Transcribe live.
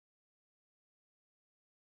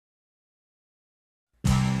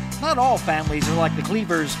Not all families are like the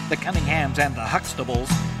Cleavers, the Cunninghams, and the Huxtables.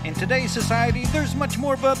 In today's society, there's much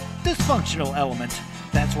more of a dysfunctional element.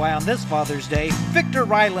 That's why on this Father's Day, Victor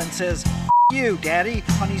Ryland says, "F you, Daddy,"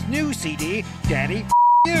 on his new CD, Daddy, F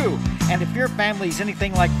you. And if your family's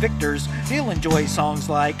anything like Victor's, he'll enjoy songs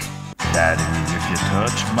like, Daddy, if you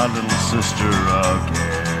touch my little sister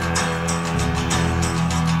again,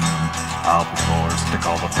 I'll be forced to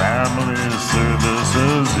call the family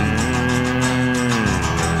services in.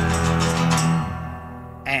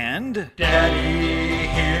 and Daddy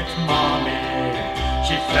hit Mommy,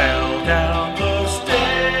 she fell down the stairs.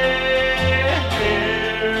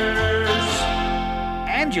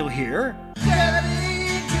 and you'll hear,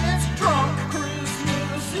 Daddy gets drunk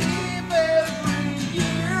Christmas Eve every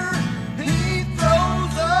year. He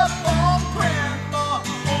throws up on Grandma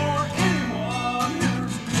or anyone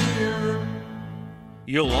who's near.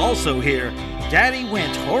 you'll also hear, Daddy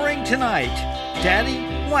went whoring tonight. Daddy,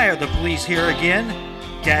 why are the police here again?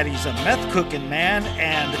 Daddy's a meth-cooking man,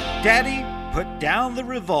 and Daddy, put down the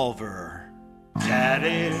revolver.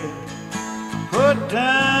 Daddy, put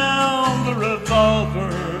down the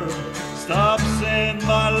revolver. Stop saying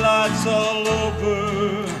my life's all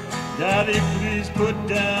over. Daddy, please put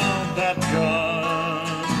down that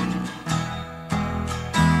gun.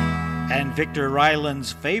 And Victor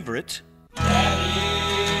Ryland's favorite, Daddy,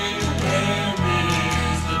 where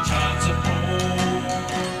is the child support?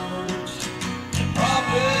 You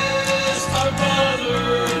promised my brother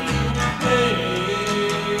you would pay.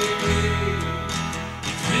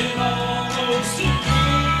 It's been almost a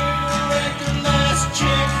year and the last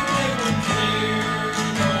check never cleared.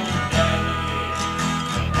 Oh, Daddy,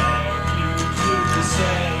 what are you to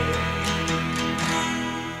say?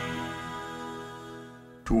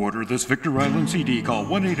 To order this Victor Ryland CD, call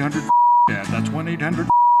 1-800-DAD. That's 1-800-DAD.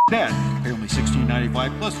 Pay only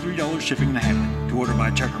 $16.95 plus $3 shipping and handling. To order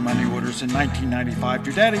by check or money orders in $19.95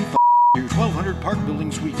 to Daddy, you 1200 Park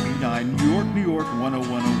Building Suite B9, New York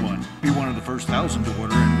 10101. Be one of the first 1,000 to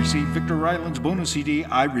order and receive Victor Ryland's bonus CD,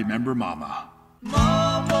 I Remember Mama.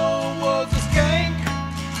 Mama was a skank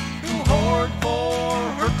who whored for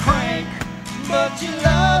her crank, but she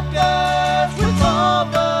loved us with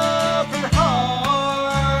all of her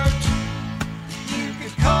heart. You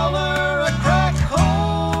could call her a crack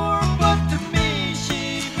whore, but to me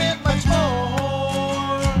she meant much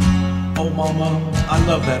more. Oh, Mama, I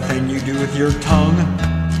love that thing you do with your tongue.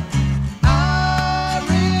 I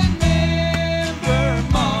remember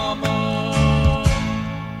Mama.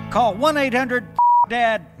 call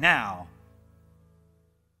 1-800-DAD now.